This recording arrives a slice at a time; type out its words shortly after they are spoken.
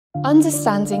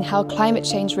Understanding how climate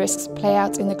change risks play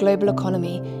out in the global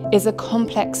economy is a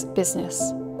complex business.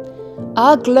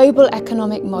 Our global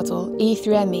economic model,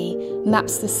 E3ME,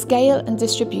 maps the scale and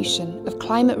distribution of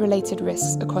climate-related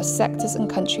risks across sectors and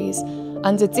countries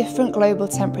under different global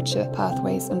temperature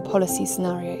pathways and policy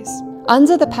scenarios.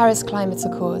 Under the Paris Climate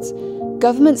Accord,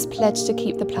 governments pledged to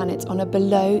keep the planet on a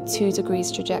below 2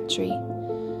 degrees trajectory.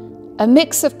 A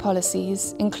mix of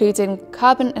policies, including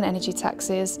carbon and energy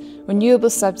taxes,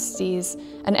 renewable subsidies,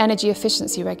 and energy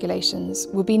efficiency regulations,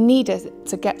 will be needed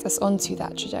to get us onto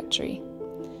that trajectory.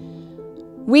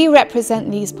 We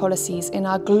represent these policies in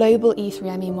our global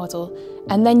E3ME model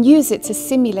and then use it to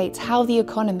simulate how the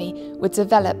economy would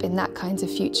develop in that kind of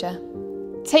future.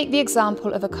 Take the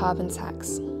example of a carbon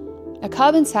tax. A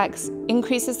carbon tax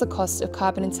increases the cost of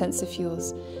carbon-intensive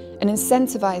fuels and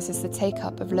incentivises the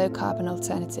take-up of low-carbon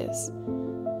alternatives.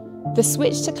 The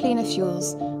switch to cleaner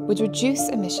fuels would reduce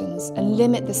emissions and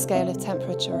limit the scale of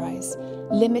temperature rise,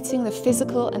 limiting the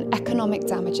physical and economic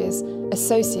damages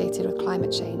associated with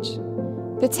climate change.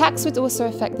 The tax would also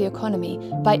affect the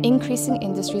economy by increasing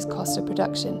industry's cost of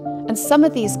production, and some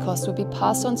of these costs would be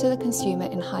passed on to the consumer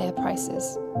in higher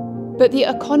prices. But the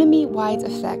economy-wide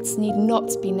effects need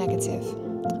not be negative.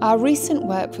 Our recent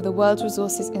work for the World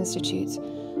Resources Institute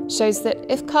shows that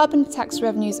if carbon tax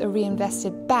revenues are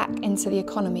reinvested back into the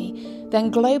economy, then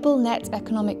global net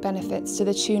economic benefits to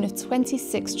the tune of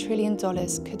 $26 trillion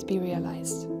could be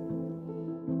realised.